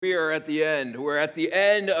We are at the end. We're at the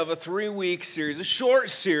end of a 3-week series, a short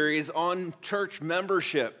series on church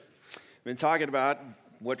membership. We've been talking about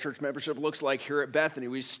what church membership looks like here at Bethany.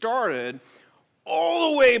 We started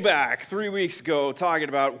all the way back 3 weeks ago talking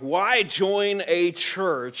about why join a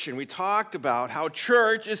church, and we talked about how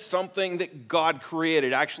church is something that God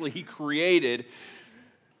created. Actually, He created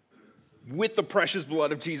with the precious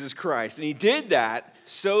blood of Jesus Christ. And He did that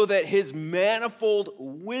so that His manifold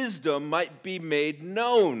wisdom might be made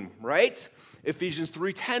known, right? Ephesians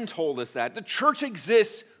 3:10 told us that. The church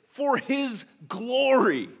exists for His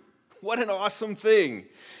glory. What an awesome thing.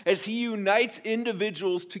 As He unites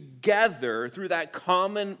individuals together through that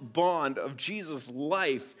common bond of Jesus'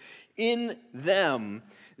 life in them,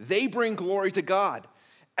 they bring glory to God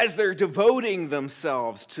as they're devoting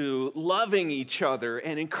themselves to loving each other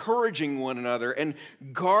and encouraging one another and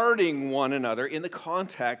guarding one another in the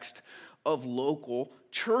context of local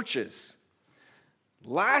churches.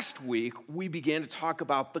 Last week, we began to talk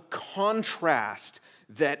about the contrast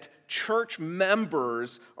that church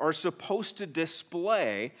members are supposed to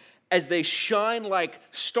display as they shine like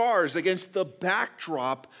stars against the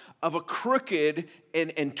backdrop of a crooked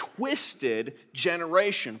and twisted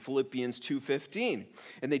generation, Philippians 2:15.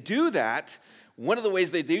 And they do that, one of the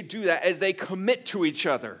ways they do that is they commit to each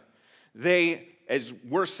other. They, as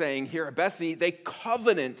we're saying here at Bethany, they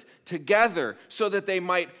covenant together so that they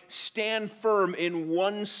might stand firm in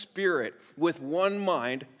one spirit, with one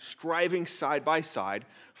mind, striving side by side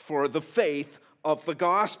for the faith of the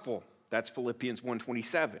gospel. That's Philippians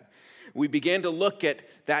 1:27. We began to look at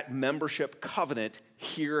that membership covenant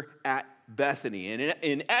here at Bethany. And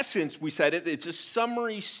in essence, we said it's a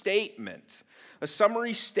summary statement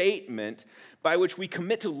by which we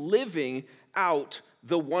commit to living out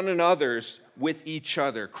the one another's with each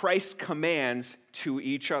other, Christ's commands to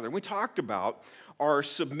each other. We talked about our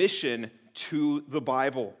submission to the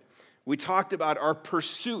Bible. We talked about our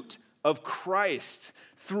pursuit of Christ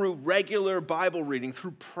through regular Bible reading,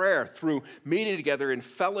 through prayer, through meeting together in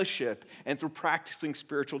fellowship, and through practicing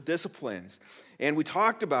spiritual disciplines. And we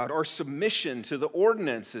talked about our submission to the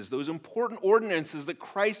ordinances, those important ordinances that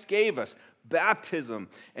Christ gave us, baptism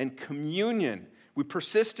and communion. We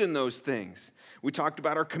persist in those things. We talked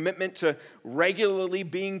about our commitment to regularly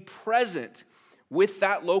being present with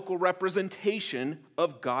that local representation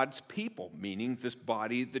of God's people, meaning this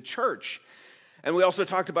body, the church. And we also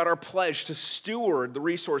talked about our pledge to steward the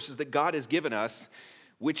resources that God has given us,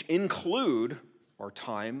 which include our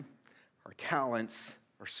time, our talents,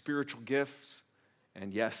 our spiritual gifts,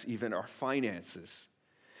 and yes, even our finances.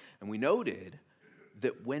 And we noted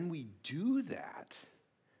that when we do that,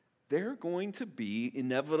 there are going to be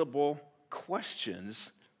inevitable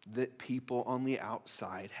questions that people on the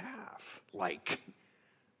outside have. Like,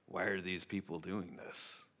 why are these people doing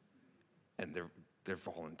this? And they're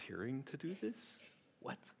volunteering to do this?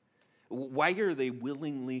 What? Why are they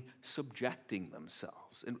willingly subjecting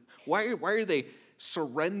themselves? And why are they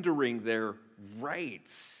surrendering their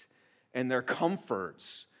rights and their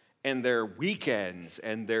comforts and their weekends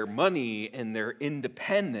and their money and their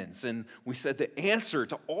independence? And we said the answer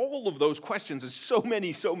to all of those questions is so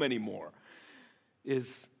many more,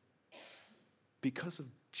 is because of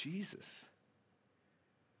Jesus.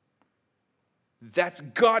 That's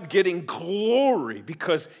God getting glory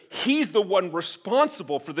because He's the one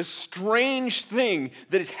responsible for this strange thing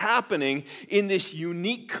that is happening in this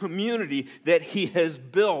unique community that He has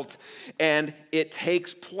built, and it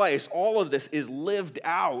takes place. All of this is lived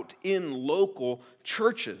out in local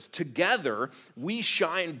churches. Together, we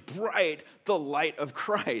shine bright the light of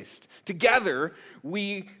Christ. Together,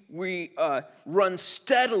 we run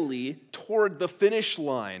steadily toward the finish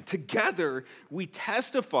line. Together, we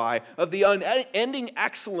testify of the unending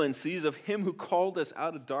excellencies of Him who called us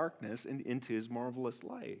out of darkness and into His marvelous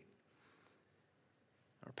light.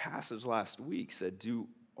 Our passage last week said, do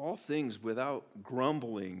all things without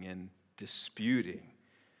grumbling and disputing,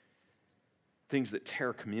 things that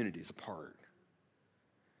tear communities apart,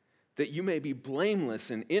 that you may be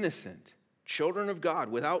blameless and innocent, children of God,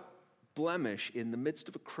 without blemish in the midst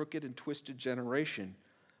of a crooked and twisted generation,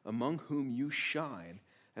 among whom you shine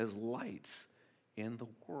as lights in the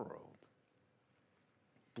world.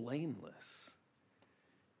 Blameless,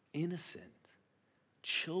 innocent,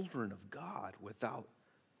 children of God without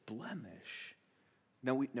blemish.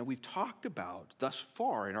 Now we've talked about thus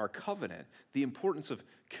far in our covenant the importance of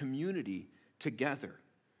community together.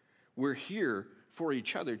 We're here for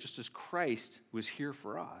each other, just as Christ was here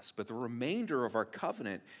for us. But the remainder of our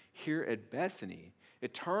covenant here at Bethany,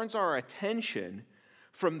 it turns our attention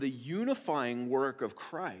from the unifying work of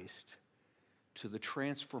Christ to the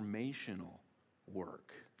transformational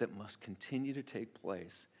work that must continue to take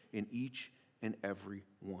place in each and every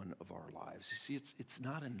one of our lives. You see, it's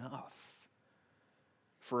not enough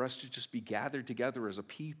for us to just be gathered together as a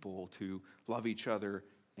people to love each other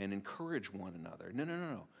and encourage one another.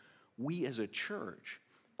 No. We as a church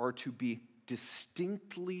are to be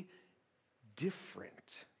distinctly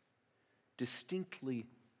different, distinctly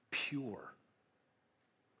pure.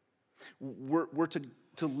 We're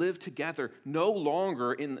to live together no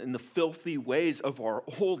longer in the filthy ways of our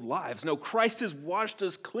old lives. No, Christ has washed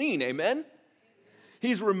us clean, amen?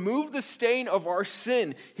 He's removed the stain of our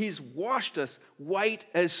sin. He's washed us white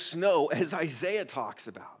as snow, as Isaiah talks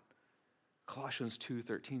about. Colossians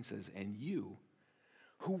 2:13 says, "And you,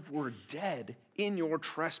 who were dead in your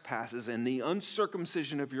trespasses and the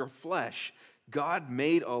uncircumcision of your flesh, God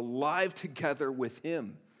made alive together with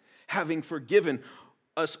him, having forgiven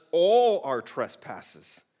us all our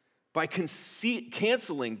trespasses by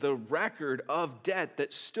canceling the record of debt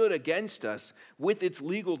that stood against us with its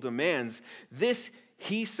legal demands. This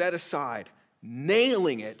he set aside,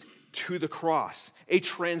 nailing it to the cross." A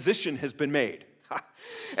transition has been made.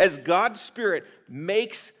 As God's Spirit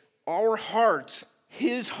makes our hearts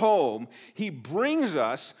his home, he brings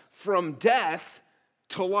us from death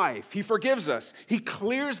to life. He forgives us. He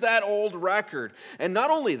clears that old record. And not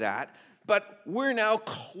only that, but we're now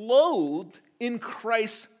clothed in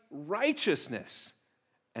Christ's righteousness.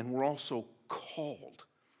 And we're also called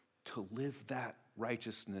to live that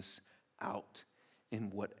righteousness out in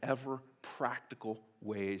whatever practical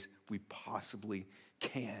ways we possibly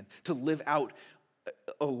can. To live out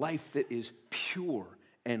a life that is pure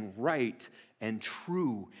and right and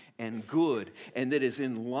true and good, and that is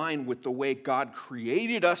in line with the way God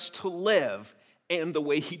created us to live and the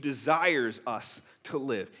way he desires us to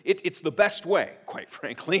live. It's the best way, quite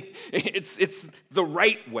frankly. It's the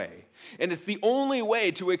right way. And it's the only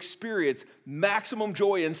way to experience maximum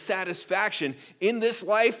joy and satisfaction in this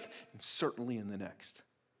life, and certainly in the next.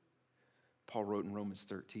 Paul wrote in Romans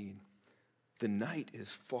 13, "The night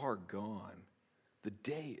is far gone, the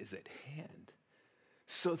day is at hand.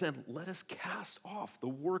 So then let us cast off the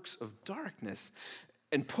works of darkness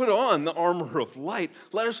and put on the armor of light.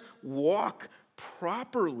 Let us walk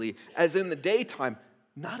properly as in the daytime,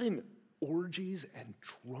 not in orgies and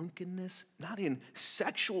drunkenness, not in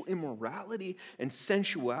sexual immorality and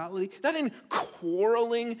sensuality, not in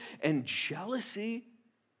quarreling and jealousy,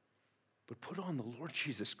 but put on the Lord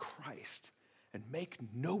Jesus Christ and make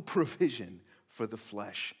no provision for the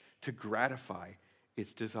flesh to gratify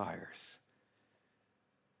its desires."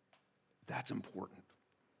 That's important.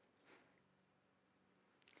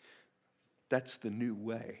 That's the new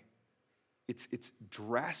way. It's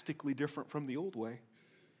drastically different from the old way.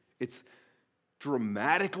 It's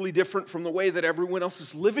dramatically different from the way that everyone else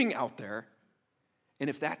is living out there. And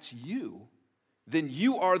if that's you, then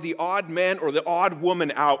you are the odd man or the odd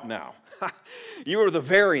woman out now. You are the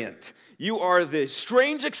variant. You are the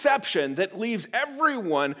strange exception that leaves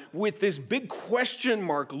everyone with this big question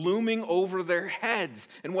mark looming over their heads.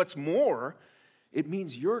 And what's more, it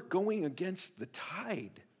means you're going against the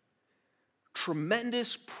tide.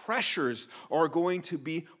 Tremendous pressures are going to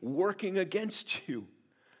be working against you.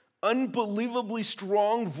 Unbelievably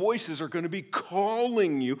strong voices are going to be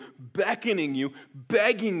calling you, beckoning you,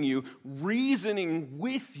 begging you, reasoning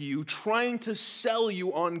with you, trying to sell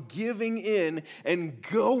you on giving in and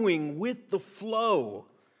going with the flow.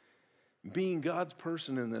 Being God's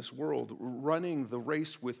person in this world, running the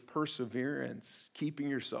race with perseverance, keeping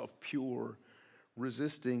yourself pure,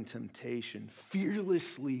 resisting temptation,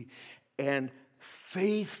 fearlessly and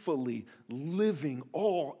faithfully living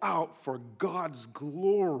all out for God's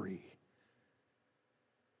glory.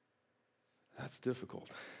 That's difficult.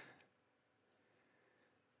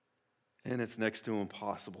 And it's next to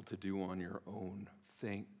impossible to do on your own.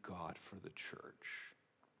 Thank God for the church.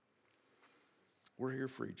 We're here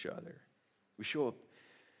for each other. We show up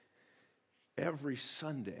every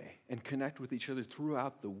Sunday and connect with each other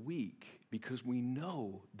throughout the week because we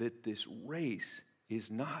know that this race is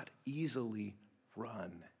not easily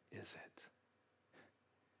run, is it?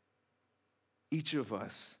 Each of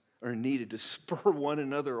us are needed to spur one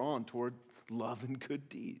another on toward love and good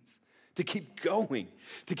deeds, to keep going,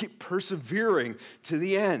 to keep persevering to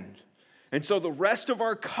the end. And so the rest of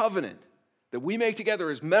our covenant that we make together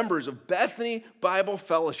as members of Bethany Bible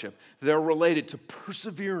Fellowship, they're related to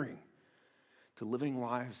persevering, to living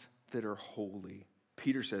lives that are holy.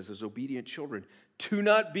 Peter says, as obedient children, do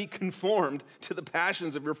not be conformed to the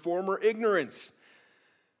passions of your former ignorance,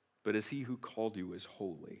 but as he who called you is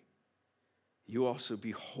holy, you also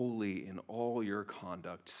be holy in all your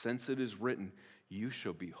conduct, since it is written, you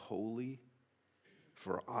shall be holy,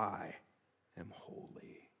 for I am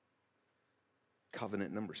holy.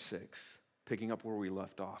 Covenant number 6, picking up where we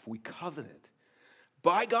left off. We covenant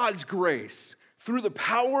by God's grace through the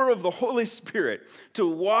power of the Holy Spirit to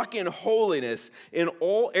walk in holiness in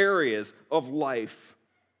all areas of life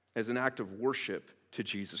as an act of worship to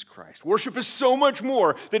Jesus Christ. Worship is so much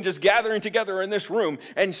more than just gathering together in this room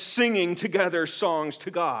and singing together songs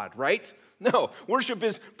to God, right? No, worship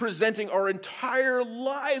is presenting our entire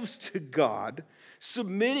lives to God,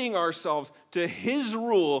 submitting ourselves to His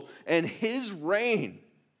rule and His reign.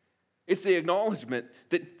 It's the acknowledgement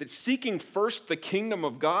that seeking first the kingdom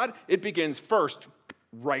of God, it begins first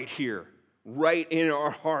right here, right in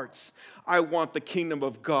our hearts. I want the kingdom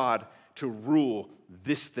of God to rule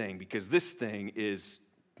this thing because this thing is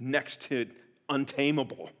next to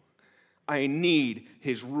untamable. I need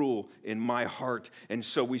His rule in my heart. And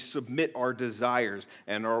so we submit our desires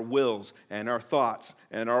and our wills and our thoughts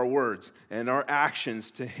and our words and our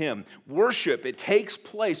actions to Him. Worship, it takes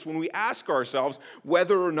place when we ask ourselves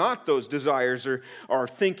whether or not those desires or our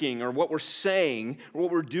thinking or what we're saying or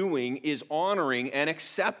what we're doing is honoring and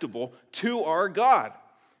acceptable to our God.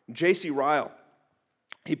 J.C. Ryle,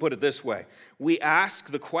 he put it this way: we ask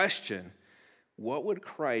the question, what would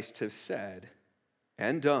Christ have said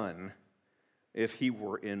and done if He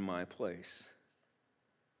were in my place?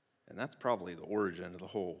 And that's probably the origin of the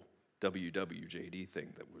whole WWJD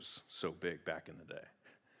thing that was so big back in the day.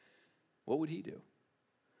 What would He do?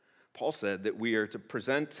 Paul said that we are to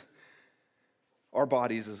present our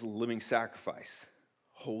bodies as a living sacrifice,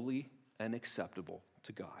 holy and acceptable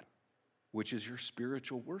to God, which is your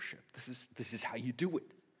spiritual worship. This is how you do it.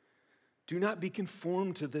 Do not be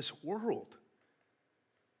conformed to this world,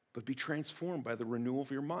 but be transformed by the renewal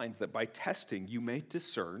of your mind, that by testing you may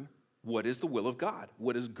discern what is the will of God,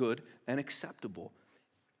 what is good and acceptable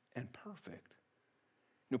and perfect.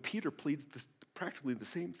 You know, Peter pleads practically the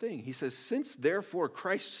same thing. He says, since therefore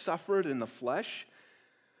Christ suffered in the flesh,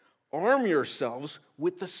 arm yourselves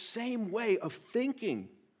with the same way of thinking.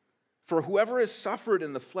 For whoever has suffered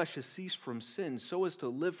in the flesh has ceased from sin, so as to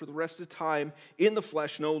live for the rest of time in the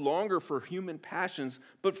flesh, no longer for human passions,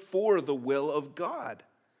 but for the will of God.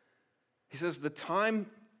 He says the time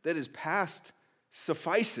that is past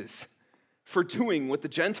suffices for doing what the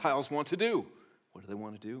Gentiles want to do. What do they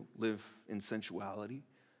want to do? Live in sensuality,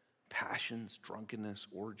 passions, drunkenness,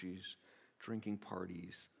 orgies, drinking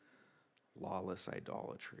parties, lawless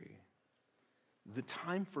idolatry. The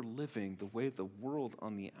time for living the way the world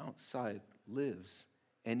on the outside lives,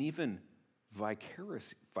 and even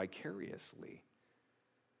vicariously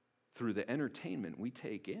through the entertainment we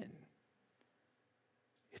take in,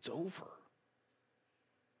 it's over.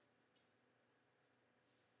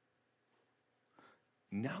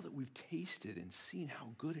 Now that we've tasted and seen how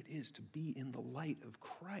good it is to be in the light of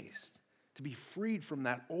Christ, to be freed from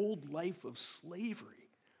that old life of slavery,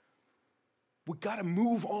 we've got to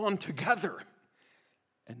move on together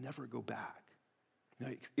and never go back.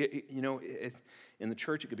 In the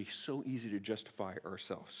church, it could be so easy to justify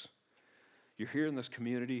ourselves. You're here in this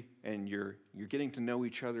community, and you're getting to know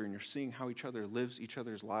each other, and you're seeing how each other lives each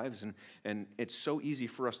other's lives, and it's so easy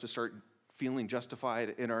for us to start feeling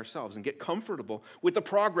justified in ourselves and get comfortable with the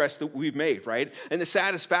progress that we've made, right? And the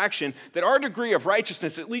satisfaction that our degree of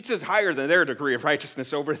righteousness at least is higher than their degree of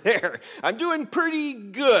righteousness over there. I'm doing pretty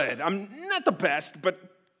good. I'm not the best, but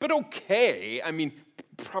okay. I mean,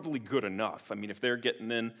 probably good enough. I mean, if they're getting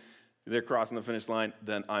in, they're crossing the finish line,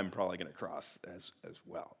 then I'm probably going to cross as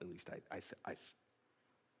well. At least I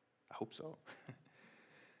hope so.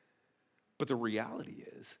 But the reality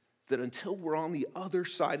is that until we're on the other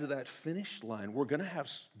side of that finish line, we're going to have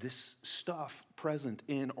this stuff present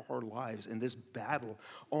in our lives and this battle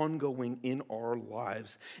ongoing in our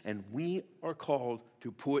lives. And we are called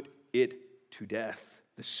to put it to death.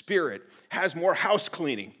 The Spirit has more house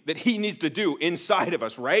cleaning that He needs to do inside of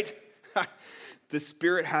us, right? The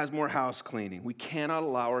Spirit has more house cleaning. We cannot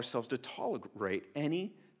allow ourselves to tolerate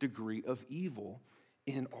any degree of evil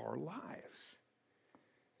in our lives.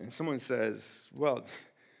 And someone says, well,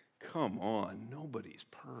 come on, nobody's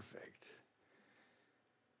perfect.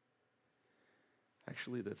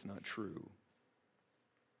 Actually, that's not true.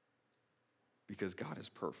 Because God is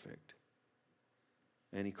perfect.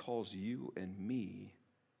 And He calls you and me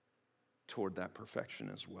toward that perfection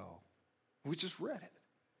as well. We just read it.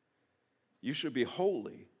 You should be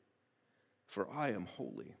holy, for I am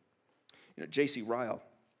holy. You know, J.C. Ryle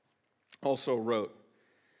also wrote,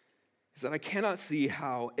 he said, I cannot see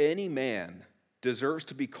how any man deserves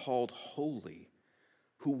to be called holy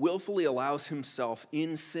who willfully allows himself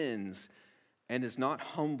in sins and is not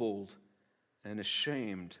humbled and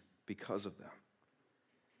ashamed because of them.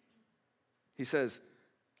 He says,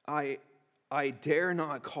 I I dare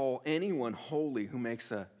not call anyone holy who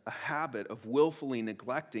makes a habit of willfully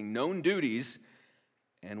neglecting known duties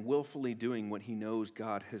and willfully doing what he knows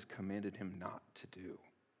God has commanded him not to do.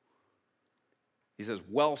 He says,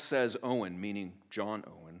 well says Owen, meaning John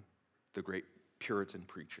Owen, the great Puritan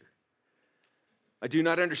preacher. I do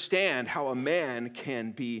not understand how a man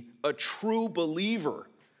can be a true believer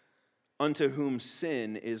unto whom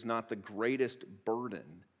sin is not the greatest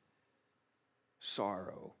burden,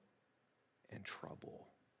 sorrow, and trouble.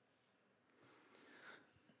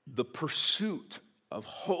 The pursuit of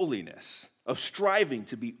holiness, of striving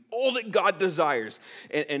to be all that God desires,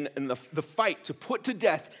 and the fight to put to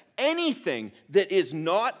death anything that is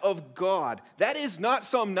not of God, that is not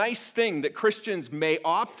some nice thing that Christians may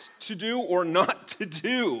opt to do or not to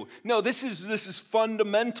do. No, this is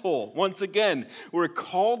fundamental. Once again, we're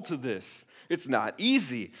called to this. It's not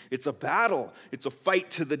easy. It's a battle. It's a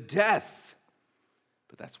fight to the death.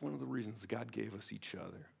 But that's one of the reasons God gave us each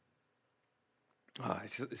other.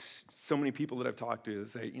 So many people that I've talked to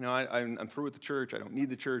say, I'm through with the church. I don't need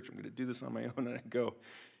the church. I'm going to do this on my own. And I go,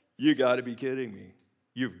 you got to be kidding me.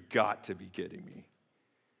 You've got to be kidding me.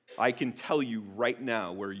 I can tell you right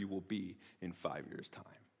now where you will be in 5 years' time.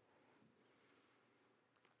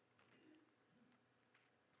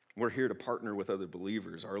 We're here to partner with other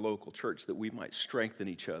believers, our local church, that we might strengthen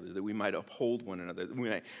each other, that we might uphold one another, that we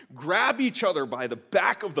might grab each other by the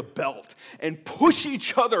back of the belt and push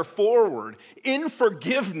each other forward in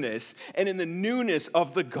forgiveness and in the newness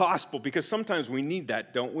of the gospel. Because sometimes we need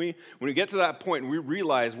that, don't we? When we get to that point and we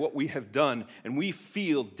realize what we have done and we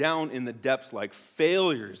feel down in the depths like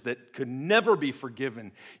failures that could never be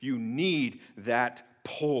forgiven, you need that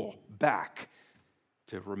pull back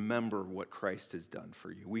to remember what Christ has done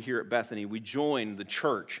for you. We here at Bethany, we join the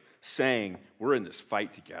church saying, we're in this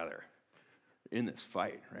fight together. In this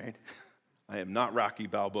fight, right? I am not Rocky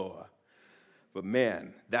Balboa. But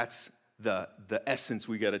man, that's the essence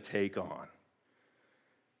we got to take on.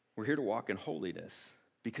 We're here to walk in holiness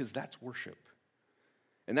because that's worship.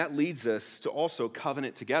 And that leads us to also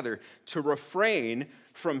covenant together to refrain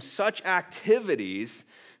from such activities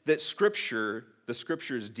that the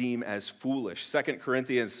scriptures deem as foolish. 2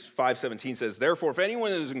 Corinthians 5:17 says, therefore, if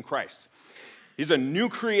anyone is in Christ, he's a new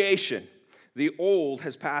creation. The old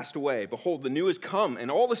has passed away. Behold, the new has come. And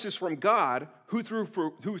all this is from God, who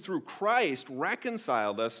through Christ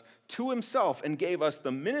reconciled us to himself and gave us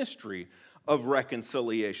the ministry of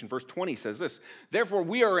reconciliation. Verse 20 says this, therefore,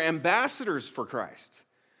 we are ambassadors for Christ,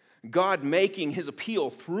 God making his appeal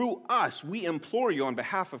through us. We implore you on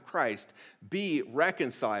behalf of Christ, be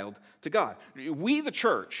reconciled to God. We, the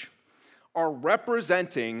church, are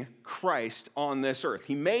representing Christ on this earth.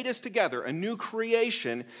 He made us together, a new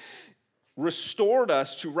creation, restored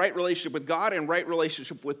us to right relationship with God and right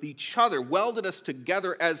relationship with each other, welded us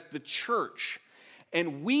together as the church.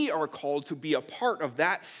 And we are called to be a part of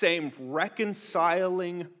that same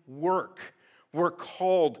reconciling work. We're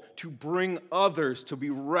called to bring others to be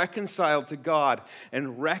reconciled to God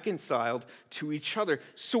and reconciled to each other.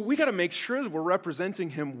 So we got to make sure that we're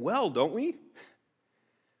representing him well, don't we?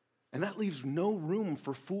 And that leaves no room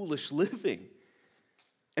for foolish living.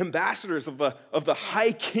 Ambassadors of the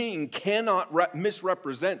high king cannot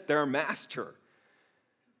misrepresent their master.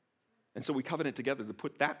 And so we covenant together to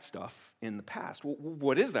put that stuff in the past. Well,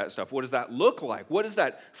 what is that stuff? What does that look like? What is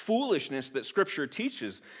that foolishness that Scripture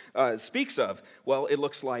teaches, speaks of? Well, it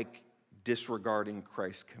looks like disregarding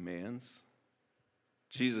Christ's commands.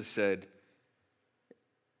 Jesus said,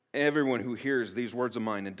 everyone who hears these words of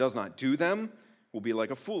mine and does not do them will be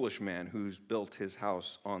like a foolish man who's built his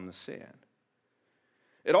house on the sand.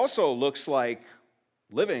 It also looks like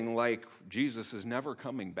living like Jesus is never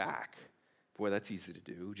coming back. Boy, that's easy to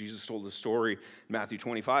do. Jesus told a story in Matthew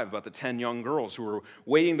 25 about the 10 young girls who were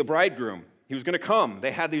waiting the bridegroom. He was going to come.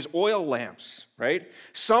 They had these oil lamps, right?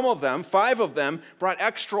 Some of them, 5 of them, brought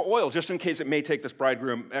extra oil just in case it may take this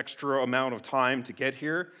bridegroom extra amount of time to get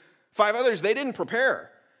here. 5 others, they didn't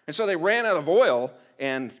prepare. And so they ran out of oil,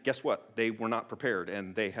 and guess what? They were not prepared,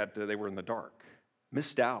 and they were in the dark.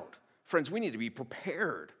 Missed out. Friends, we need to be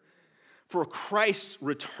prepared for Christ's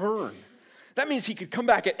return. That means he could come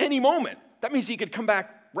back at any moment. That means he could come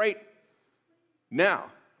back right now.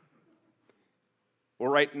 Or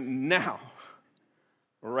right now.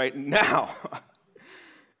 Or right now.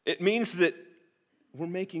 It means that we're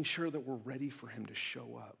making sure that we're ready for him to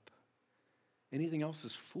show up. Anything else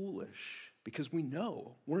is foolish because we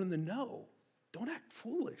know. We're in the know. Don't act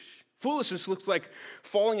foolish. Foolishness looks like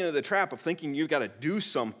falling into the trap of thinking you've got to do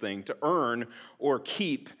something to earn or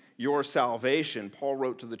keep your salvation. Paul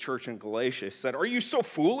wrote to the church in Galatia, he said, are you so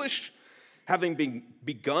foolish? Having been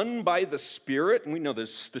begun by the Spirit, and we know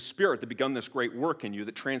this, the Spirit that begun this great work in you,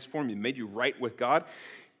 that transformed you, made you right with God,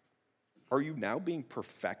 are you now being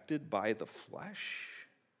perfected by the flesh?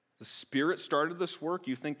 The Spirit started this work.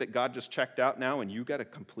 You think that God just checked out now and you got to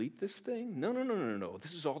complete this thing? No.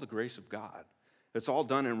 This is all the grace of God. It's all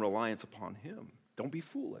done in reliance upon Him. Don't be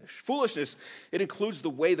foolish. Foolishness, it includes the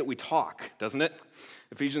way that we talk, doesn't it?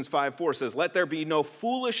 Ephesians 5:4 says, "Let there be no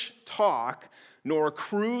foolish talk, nor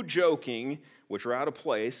crude joking, which are out of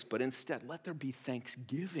place, but instead let there be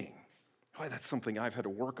thanksgiving." Boy, that's something I've had to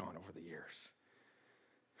work on over the years.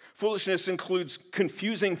 Foolishness includes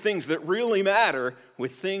confusing things that really matter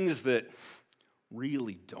with things that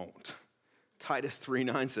really don't. Titus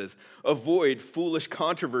 3:9 says, "Avoid foolish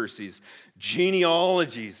controversies,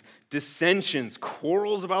 genealogies, dissensions,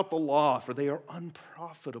 quarrels about the law, for they are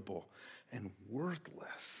unprofitable and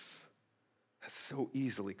worthless." That so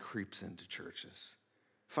easily creeps into churches.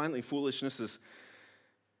 Finally, foolishness is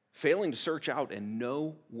failing to search out and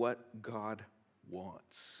know what God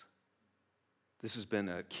wants. This has been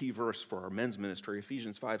a key verse for our men's ministry,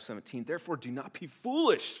 Ephesians 5:17. "Therefore, do not be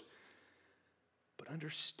foolish, but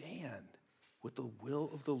understand what the will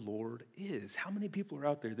of the Lord is." How many people are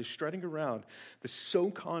out there, they're strutting around, they're so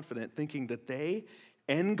confident, thinking that they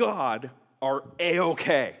and God are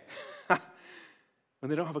A-okay, when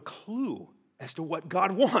they don't have a clue as to what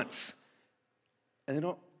God wants. And they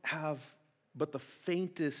don't have but the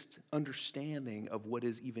faintest understanding of what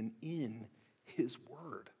is even in His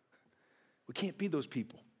Word. We can't be those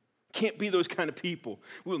people. Can't be those kind of people.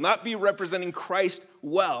 We will not be representing Christ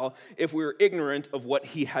well if we're ignorant of what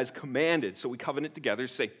He has commanded. So we covenant together,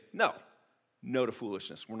 say, no to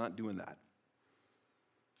foolishness. We're not doing that.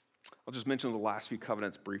 I'll just mention the last few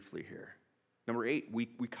covenants briefly here. Number 8, we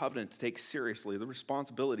covenant to take seriously the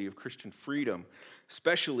responsibility of Christian freedom,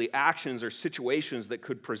 especially actions or situations that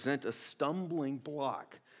could present a stumbling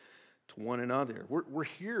block to one another. We're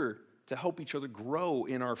here to help each other grow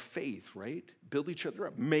in our faith, right? Build each other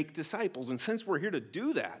up, make disciples. And since we're here to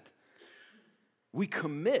do that, we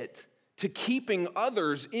commit to keeping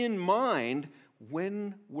others in mind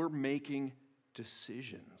when we're making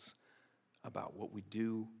decisions about what we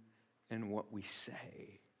do and what we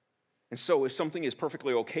say. And so if something is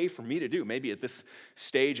perfectly okay for me to do, maybe at this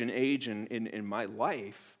stage and age in my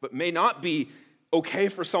life, but may not be okay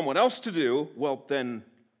for someone else to do, well, then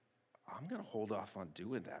I'm going to hold off on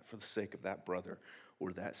doing that for the sake of that brother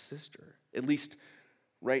or that sister, at least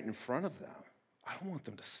right in front of them. I don't want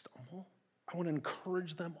them to stumble. I want to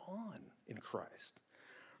encourage them on in Christ.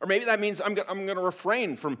 Or maybe that means I'm going to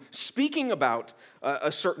refrain from speaking about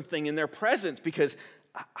a certain thing in their presence because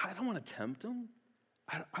I don't want to tempt them.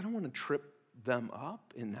 I don't want to trip them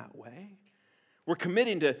up in that way. We're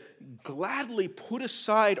committing to gladly put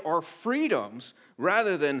aside our freedoms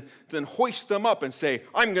rather than hoist them up and say,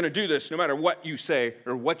 I'm going to do this no matter what you say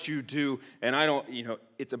or what you do, and I don't,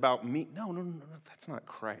 it's about me. No, that's not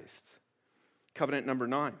Christ. Covenant number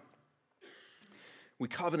 9. We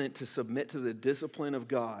covenant to submit to the discipline of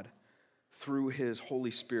God through His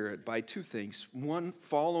Holy Spirit by 2 things. 1,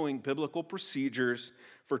 following biblical procedures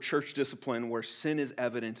for church discipline where sin is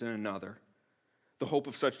evident in another. The hope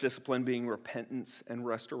of such discipline being repentance and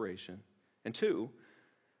restoration. And 2,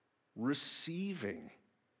 receiving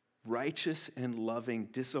righteous and loving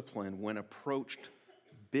discipline when approached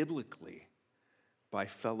biblically by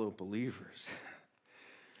fellow believers.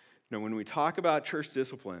 Now, when we talk about church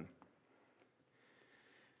discipline,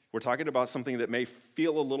 we're talking about something that may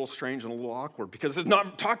feel a little strange and a little awkward because it's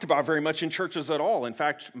not talked about very much in churches at all. In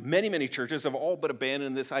fact, many churches have all but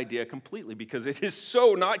abandoned this idea completely because it is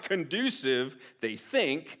so not conducive, they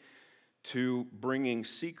think, to bringing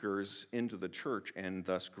seekers into the church and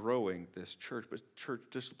thus growing this church. But church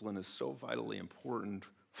discipline is so vitally important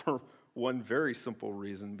for one very simple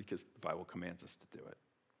reason, because the Bible commands us to do it.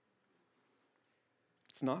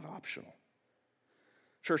 It's not optional.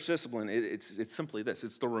 Church discipline, it's simply this.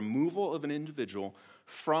 It's the removal of an individual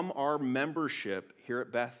from our membership here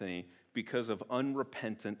at Bethany because of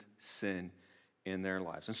unrepentant sin in their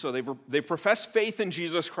lives. And so they've professed faith in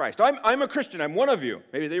Jesus Christ. I'm a Christian. I'm one of you.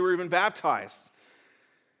 Maybe they were even baptized.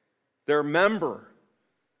 They're a member.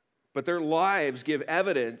 But their lives give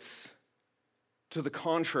evidence to the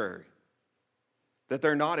contrary, that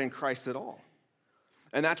they're not in Christ at all.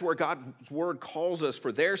 And that's where God's word calls us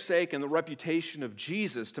for their sake and the reputation of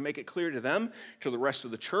Jesus to make it clear to them, to the rest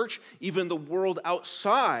of the church, even the world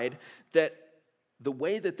outside, that the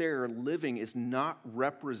way that they are living is not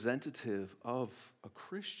representative of a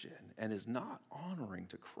Christian and is not honoring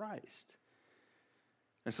to Christ.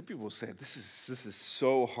 And some people will say, this is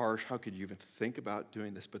so harsh. How could you even think about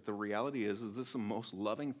doing this? But the reality is this is the most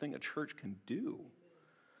loving thing a church can do.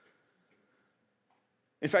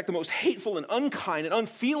 In fact, the most hateful and unkind and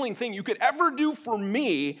unfeeling thing you could ever do for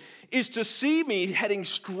me is to see me heading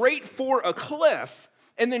straight for a cliff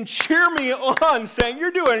and then cheer me on saying,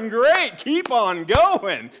 you're doing great, keep on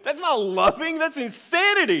going. That's not loving, that's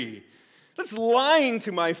insanity. That's lying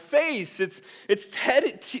to my face. It's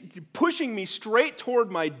pushing me straight toward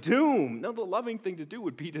my doom. Now, the loving thing to do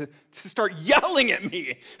would be to start yelling at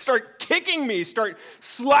me, start kicking me, start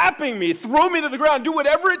slapping me, throw me to the ground, do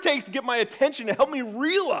whatever it takes to get my attention to help me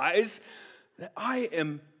realize that I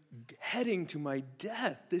am heading to my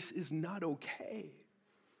death. This is not okay.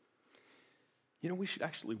 You know, we should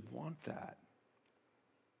actually want that.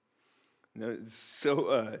 You know,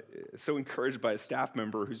 so encouraged by a staff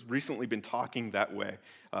member who's recently been talking that way,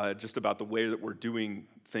 just about the way that we're doing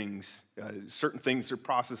things. Certain things or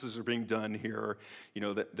processes are being done here, you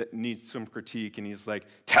know, that need some critique. And he's like,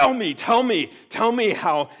 tell me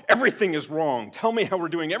how everything is wrong. Tell me how we're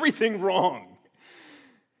doing everything wrong.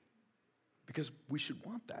 Because we should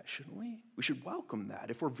want that, shouldn't we? We should welcome that.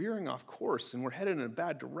 If we're veering off course and we're headed in a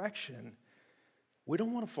bad direction, we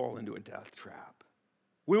don't want to fall into a death trap.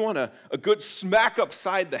 We want a good smack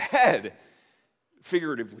upside the head,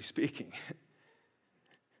 figuratively speaking.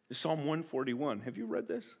 Psalm 141. Have you read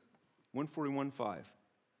this? 141:5.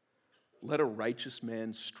 Let a righteous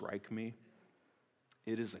man strike me.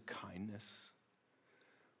 It is a kindness.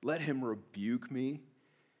 Let him rebuke me.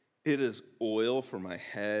 It is oil for my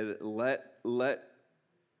head. Let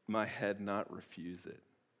my head not refuse it.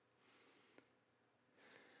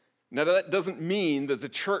 Now, that doesn't mean that the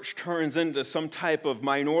church turns into some type of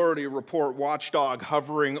Minority Report watchdog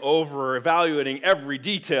hovering over, evaluating every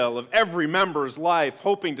detail of every member's life,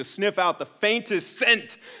 hoping to sniff out the faintest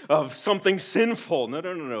scent of something sinful.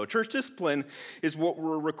 No. Church discipline is what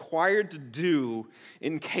we're required to do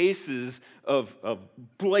in cases of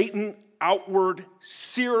blatant, outward,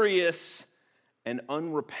 serious, and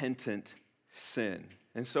unrepentant sin.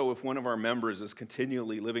 And so if one of our members is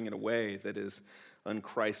continually living in a way that is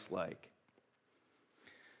unchristlike,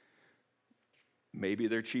 maybe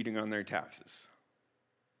they're cheating on their taxes.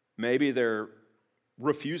 Maybe they're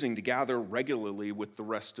refusing to gather regularly with the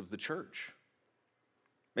rest of the church.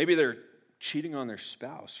 Maybe they're cheating on their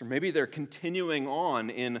spouse, or maybe they're continuing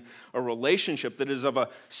on in a relationship that is of a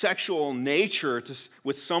sexual nature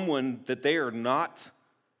with someone that they are not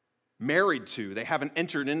married to. They haven't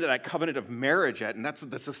entered into that covenant of marriage yet, and that's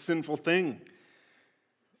a sinful thing.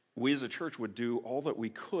 We as a church would do all that we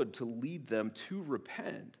could to lead them to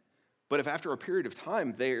repent. But if after a period of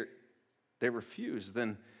time they refuse,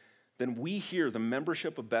 then we here, the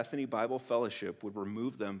membership of Bethany Bible Fellowship, would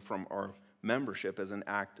remove them from our membership as an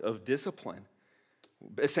act of discipline.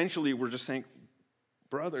 Essentially, we're just saying,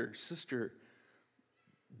 brother, sister,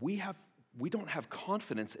 we don't have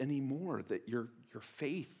confidence anymore that your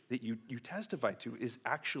faith that you testify to is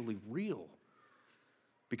actually real.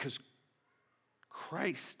 Because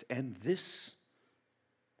Christ and this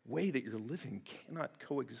way that you're living cannot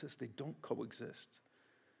coexist. They don't coexist.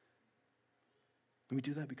 And we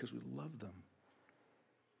do that because we love them.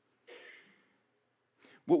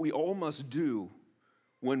 What we all must do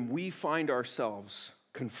when we find ourselves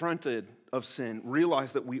confronted of sin,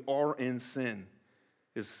 realize that we are in sin,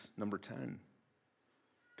 is number 10.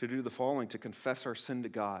 To do the following: to confess our sin to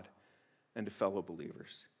God and to fellow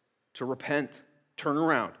believers. To repent, turn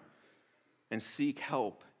around, and seek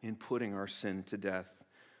help in putting our sin to death.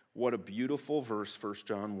 What a beautiful verse 1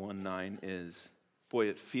 John 1:9 is. Boy,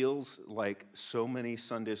 it feels like so many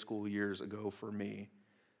Sunday school years ago for me.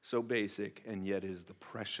 So basic, and yet is a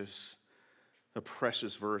precious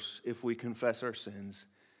verse. If we confess our sins,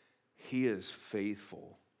 He is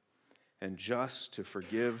faithful and just to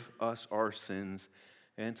forgive us our sins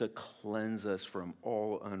and to cleanse us from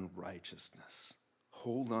all unrighteousness.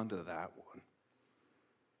 Hold on to that one.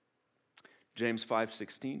 James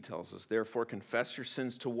 5:16 tells us, therefore confess your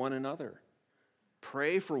sins to one another.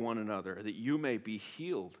 Pray for one another that you may be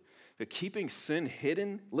healed. But keeping sin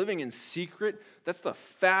hidden, living in secret, that's the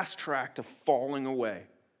fast track to falling away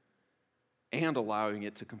and allowing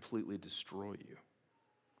it to completely destroy you.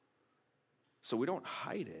 So we don't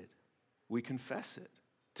hide it. We confess it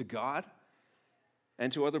to God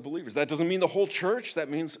and to other believers. That doesn't mean the whole church. That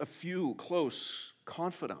means a few close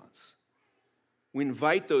confidants. We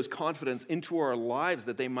invite those confidants into our lives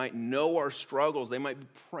that they might know our struggles. They might be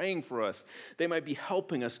praying for us. They might be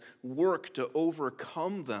helping us work to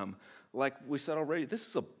overcome them. Like we said already, this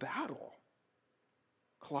is a battle.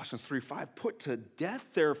 Colossians 3:5, put to death,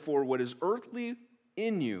 therefore, what is earthly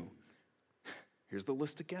in you. Here's the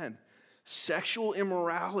list again. Sexual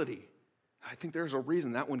immorality. I think there's a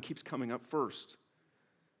reason that one keeps coming up first.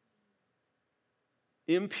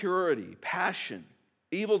 Impurity, passion,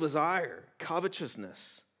 evil desire,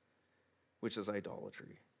 covetousness, which is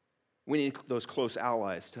idolatry. We need those close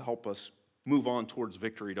allies to help us move on towards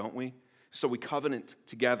victory, don't we? So we covenant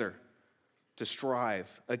together to strive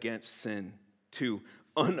against sin, to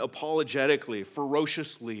unapologetically,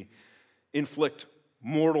 ferociously inflict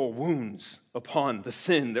mortal wounds upon the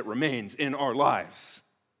sin that remains in our lives.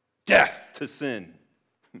 Death to sin.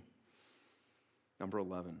 Number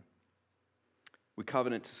 11. We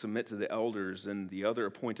covenant to submit to the elders and the other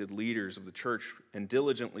appointed leaders of the church and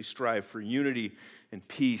diligently strive for unity and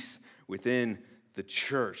peace within the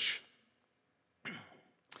church.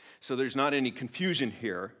 So there's not any confusion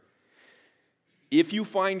here. If you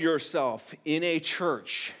find yourself in a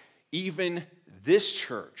church, even this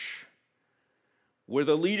church, where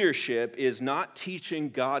the leadership is not teaching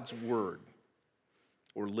God's word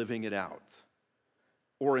or living it out,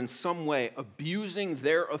 or in some way abusing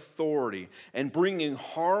their authority and bringing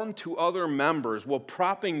harm to other members while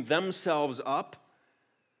propping themselves up,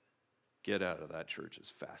 get out of that church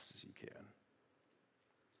as fast as you can.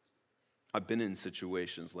 I've been in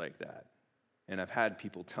situations like that, and I've had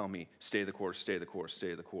people tell me, stay the course, stay the course,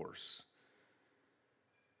 stay the course.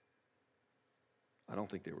 I don't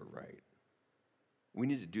think they were right. We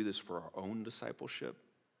need to do this for our own discipleship.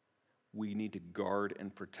 We need to guard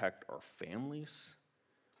and protect our families.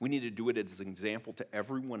 We need to do it as an example to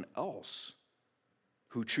everyone else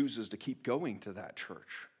who chooses to keep going to that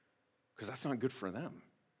church, because that's not good for them.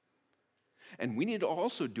 And we need to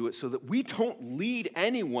also do it so that we don't lead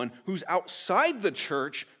anyone who's outside the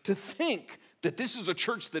church to think that this is a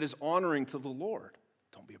church that is honoring to the Lord.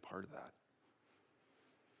 Don't be a part of that.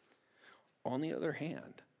 On the other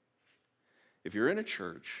hand, if you're in a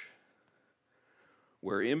church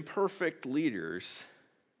where imperfect leaders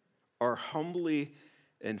are humbly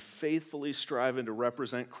and faithfully striving to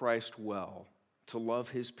represent Christ well, to love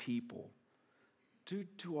his people, do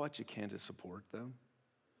what you can to support them,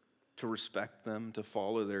 to respect them, to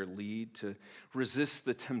follow their lead, to resist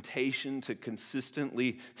the temptation to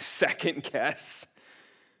consistently second guess,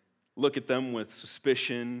 look at them with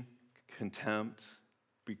suspicion, contempt,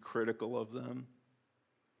 be critical of them.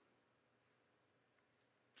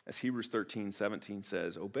 As Hebrews 13:17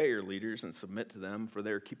 says, obey your leaders and submit to them, for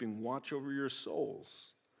they are keeping watch over your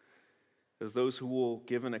souls as those who will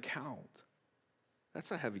give an account. That's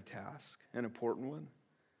a heavy task, an important one.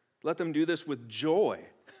 Let them do this with joy,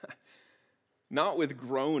 not with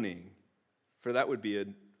groaning, for that would be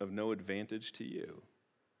of no advantage to you.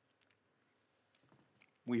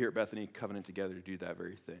 We here at Bethany covenant together to do that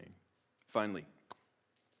very thing. Finally,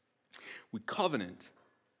 we covenant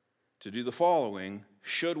to do the following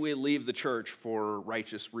should we leave the church for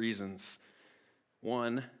righteous reasons.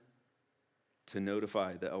 1, to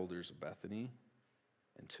notify the elders of Bethany.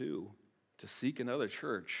 And 2, to seek another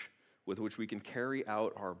church with which we can carry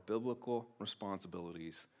out our biblical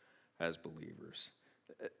responsibilities as believers.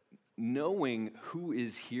 Knowing who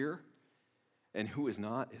is here and who is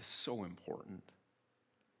not is so important.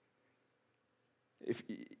 If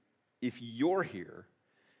you're here,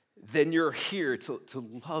 then you're here to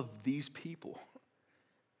love these people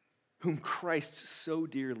whom Christ so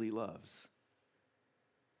dearly loves.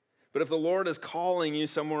 But if the Lord is calling you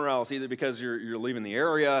somewhere else, either because you're leaving the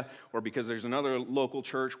area or because there's another local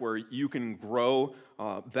church where you can grow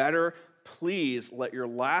better, please let your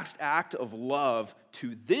last act of love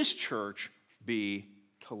to this church be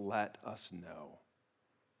to let us know.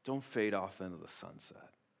 Don't fade off into the sunset.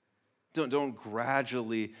 Don't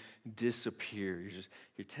gradually disappear.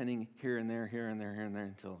 You're tending here and there, here and there, here and there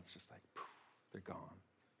until it's just like, poof, they're gone.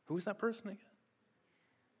 Who is that person again?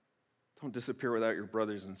 Don't disappear without your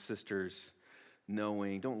brothers and sisters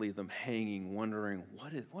knowing. Don't leave them hanging, wondering,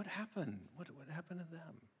 what happened? What happened to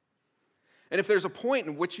them? And if there's a point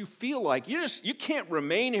in which you feel like you can't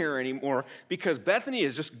remain here anymore because Bethany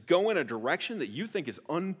is just going a direction that you think is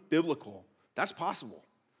unbiblical, that's possible.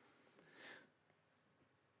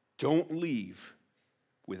 Don't leave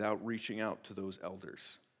without reaching out to those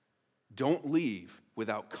elders. Don't leave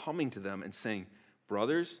without coming to them and saying,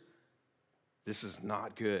 brothers, this is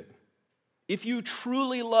not good. If you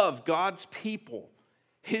truly love God's people,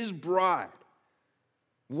 his bride,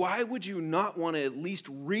 why would you not want to at least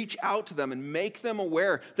reach out to them and make them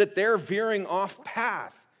aware that they're veering off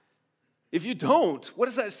path? If you don't, what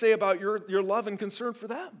does that say about your love and concern for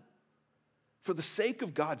them? For the sake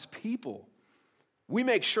of God's people, we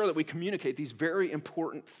make sure that we communicate these very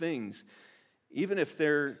important things, even if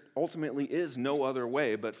there ultimately is no other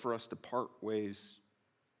way but for us to part ways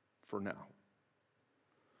for now.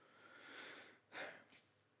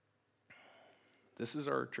 This is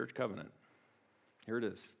our church covenant. Here it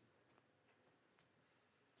is.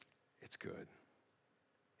 It's good.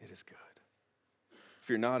 It is good. If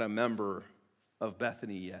you're not a member of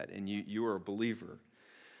Bethany yet and you are a believer,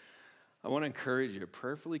 I want to encourage you to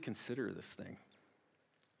prayerfully consider this thing.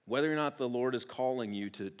 Whether or not the Lord is calling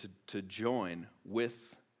you to join with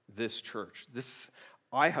this church.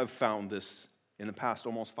 I have found this in the past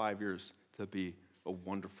almost 5 years to be a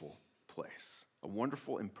wonderful place, a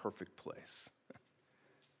wonderful and perfect place.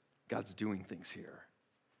 God's doing things here.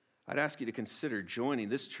 I'd ask you to consider joining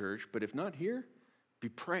this church, but if not here, be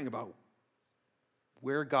praying about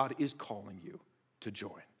where God is calling you to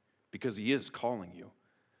join, because he is calling you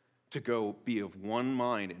to go be of one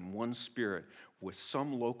mind and one spirit with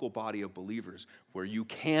some local body of believers where you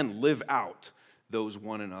can live out those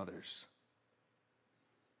one another's.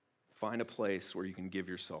 Find a place where you can give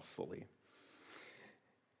yourself fully.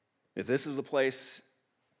 If this is the place,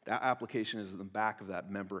 that application is in the back of that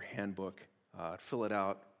member handbook. Fill it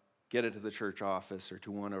out, get it to the church office or to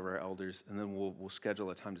one of our elders, and then we'll schedule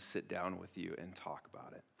a time to sit down with you and talk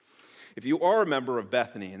about it. If you are a member of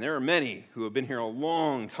Bethany, and there are many who have been here a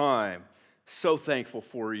long time, so thankful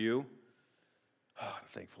for you. Oh, I'm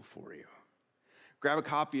thankful for you. Grab a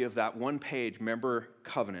copy of that one-page member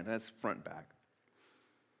covenant. That's front and back.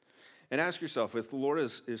 And ask yourself, if the Lord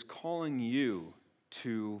is calling you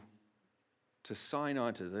to sign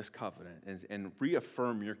on to this covenant and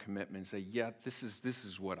reaffirm your commitment and say, yeah, this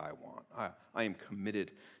is what I want. I am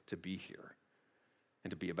committed to be here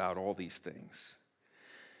and to be about all these things.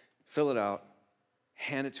 Fill it out,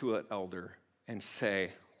 hand it to an elder, and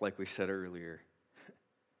say, like we said earlier,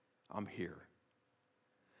 I'm here.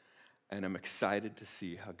 And I'm excited to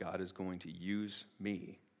see how God is going to use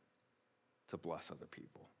me to bless other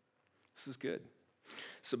people. This is good.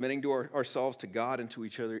 Submitting to ourselves to God and to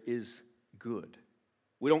each other is good.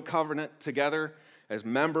 We don't covenant together as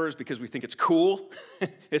members because we think it's cool,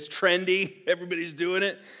 it's trendy, everybody's doing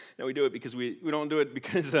it. No, we do it because we don't do it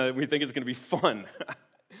because we think it's going to be fun,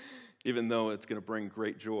 even though it's going to bring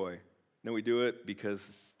great joy. No, we do it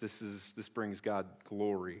because this brings God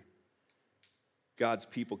glory. God's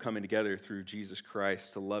people coming together through Jesus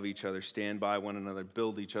Christ to love each other, stand by one another,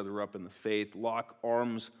 build each other up in the faith, lock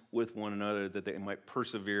arms with one another that they might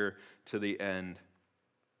persevere to the end.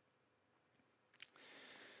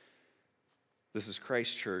 This is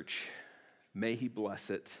Christ's church. May he bless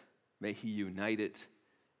it. May he unite it.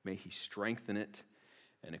 May he strengthen it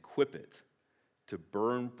and equip it to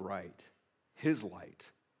burn bright his light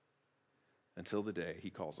until the day he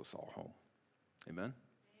calls us all home. Amen?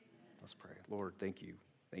 Let's pray. Lord, thank you.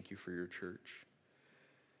 Thank you for your church.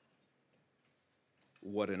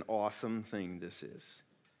 What an awesome thing this is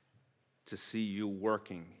to see you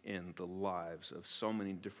working in the lives of so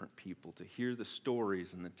many different people, to hear the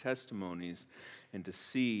stories and the testimonies, and to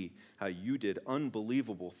see how you did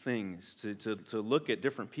unbelievable things, to look at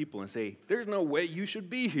different people and say, there's no way you should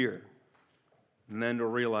be here. And then to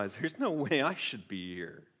realize, there's no way I should be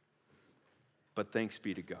here. But thanks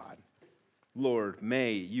be to God. Lord,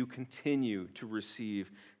 may you continue to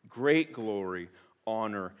receive great glory,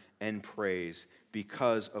 honor, and praise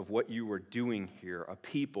because of what you are doing here, a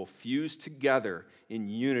people fused together in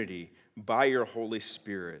unity by your Holy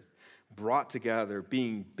Spirit, brought together,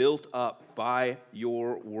 being built up by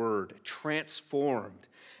your word, transformed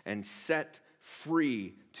and set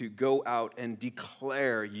free to go out and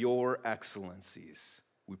declare your excellencies.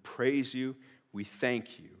 We praise you, we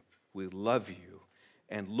thank you, we love you,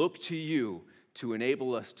 and look to you to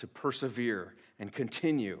enable us to persevere and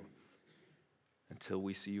continue until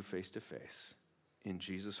we see you face to face. In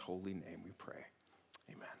Jesus' holy name we pray.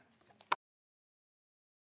 Amen.